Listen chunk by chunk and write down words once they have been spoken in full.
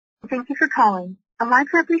Thank you for calling. A live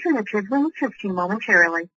representative will assist you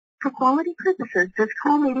momentarily. For quality purposes, this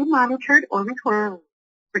call may be monitored or recorded.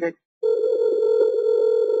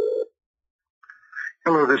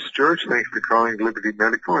 Hello, this is George. Thanks for calling Liberty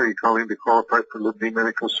Medical. Are you calling to qualify for Liberty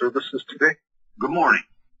Medical Services today? Good morning.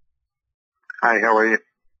 Hi, how are you?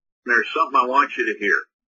 There's something I want you to hear.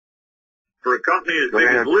 For a company as Go big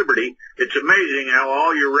ahead. as Liberty, it's amazing how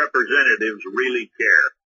all your representatives really care.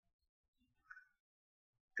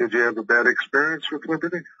 Did you have a bad experience with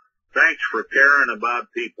Liberty? Thanks for caring about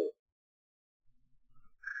people.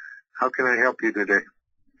 How can I help you today?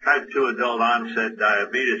 Type 2 adult onset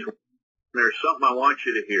diabetes. There's something I want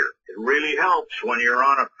you to hear. It really helps when you're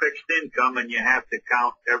on a fixed income and you have to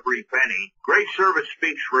count every penny. Great service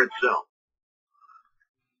speaks for itself.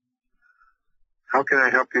 How can I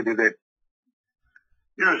help you today?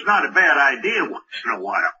 You know, it's not a bad idea once in a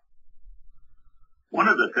while. One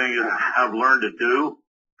of the things I've learned to do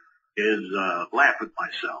is laugh at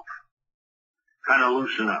myself. Kind of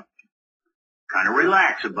loosen up. Kind of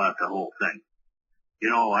relax about the whole thing. You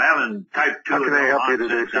know, having type 2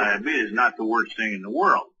 onset diabetes is not the worst thing in the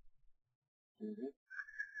world.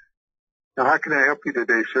 Now, how can I help you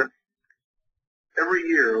today, sir? Every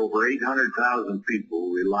year, over 800,000 people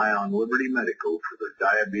rely on Liberty Medical for their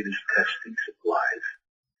diabetes testing supplies.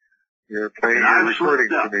 You're playing your recording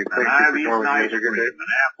to me. Thank you I've for eaten calling. ice Have a good cream day. and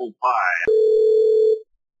apple pie.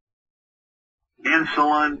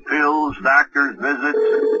 Insulin, pills, doctor's visits.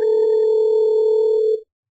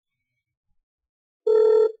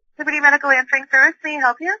 Liberty Medical Answering Service, may I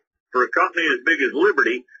help you? For a company as big as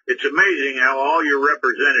Liberty, it's amazing how all your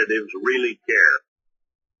representatives really care.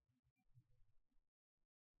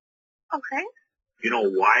 Okay. You know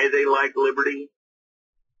why they like Liberty?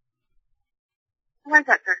 Why is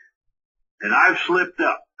that, sir? And I've slipped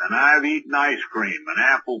up, and I've eaten ice cream and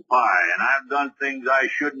apple pie, and I've done things I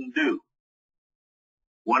shouldn't do.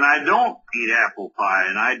 When I don't eat apple pie,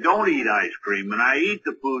 and I don't eat ice cream, and I eat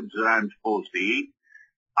the foods that I'm supposed to eat,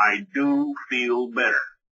 I do feel better.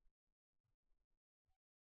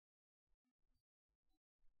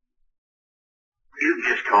 You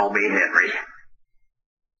just call me Henry.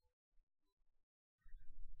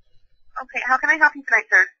 Okay, how can I help you tonight,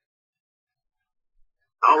 sir?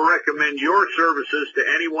 I'll recommend your services to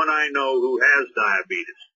anyone I know who has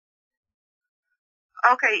diabetes.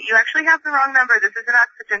 Okay, you actually have the wrong number. This is an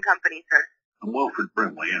oxygen company, sir. I'm Wilford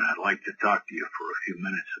Brimley, and I'd like to talk to you for a few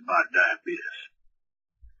minutes about diabetes.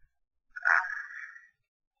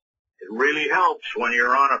 It really helps when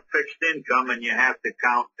you're on a fixed income and you have to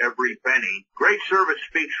count every penny. Great service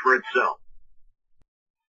speaks for itself.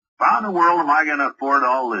 How in the world am I going to afford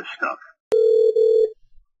all this stuff?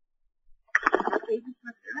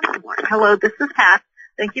 Hello, this is Pat.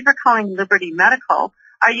 Thank you for calling Liberty Medical.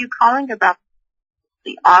 Are you calling about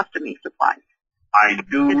the ostomy supplies? I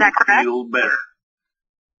do Is that correct? feel better.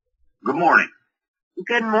 Good morning.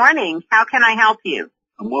 Good morning. How can I help you?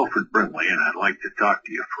 I'm Wilford Brimley, and I'd like to talk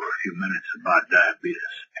to you for a few minutes about diabetes.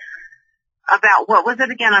 About what was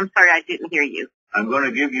it again? I'm sorry, I didn't hear you. I'm going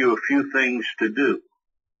to give you a few things to do.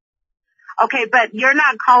 Okay, but you're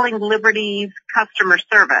not calling Liberty's customer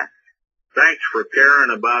service. Thanks for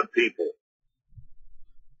caring about people.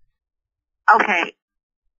 Okay.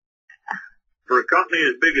 For a company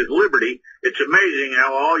as big as Liberty, it's amazing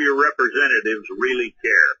how all your representatives really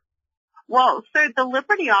care. Well, sir, the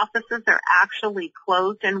Liberty offices are actually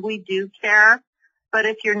closed, and we do care. But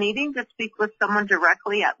if you're needing to speak with someone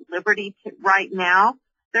directly at Liberty right now,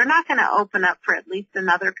 they're not going to open up for at least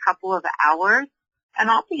another couple of hours. And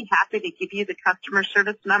I'll be happy to give you the customer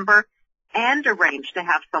service number and arrange to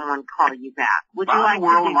have someone call you back. Would you like to do so?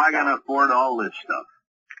 How in the world am I going to afford all this stuff?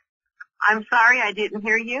 I'm sorry, I didn't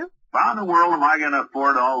hear you. How in the world am I going to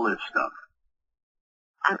afford all this stuff?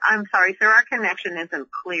 I'm sorry, sir, our connection isn't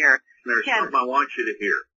clear. There's something I want you to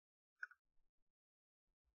hear.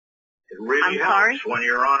 It really helps when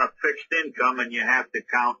you're on a fixed income and you have to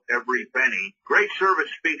count every penny. Great service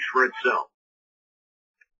speaks for itself.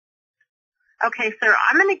 Okay, sir,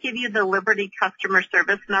 I'm going to give you the Liberty customer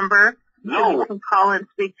service number. No. So you can call and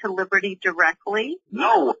speak to Liberty directly.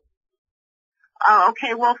 No. Oh,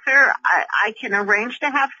 okay. Well, sir, I can arrange to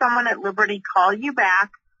have someone at Liberty call you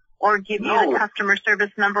back or give you the customer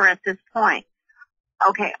service number at this point.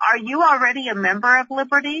 Okay. Are you already a member of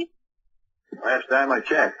Liberty? Last time I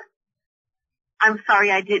checked. I'm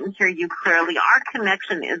sorry, I didn't hear you clearly. Our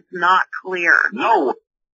connection is not clear. No.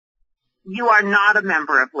 You are not a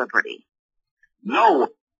member of Liberty. No.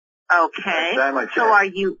 Okay. Last time I checked. So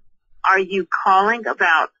are you calling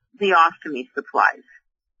about the ostomy supplies?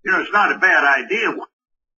 You know, it's not a bad idea.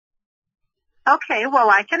 Okay, well,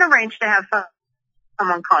 I can arrange to have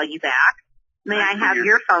someone call you back. May I have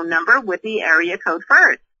your phone number with the area code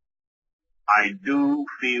first? I do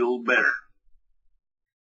feel better.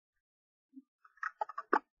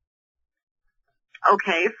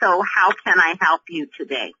 Okay, so how can I help you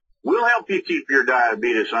today? We'll help you keep your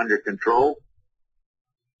diabetes under control.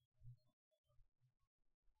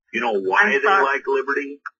 You know why they like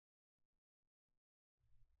Liberty?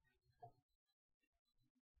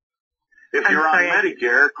 If you're on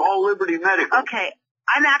Medicare, call Liberty Medical. Okay,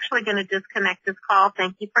 I'm actually going to disconnect this call.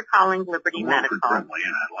 Thank you for calling Liberty Medical. Wilford, Brimley,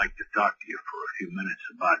 and I'd like to talk to you for a few minutes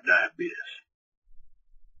about diabetes.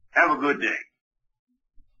 Have a good day.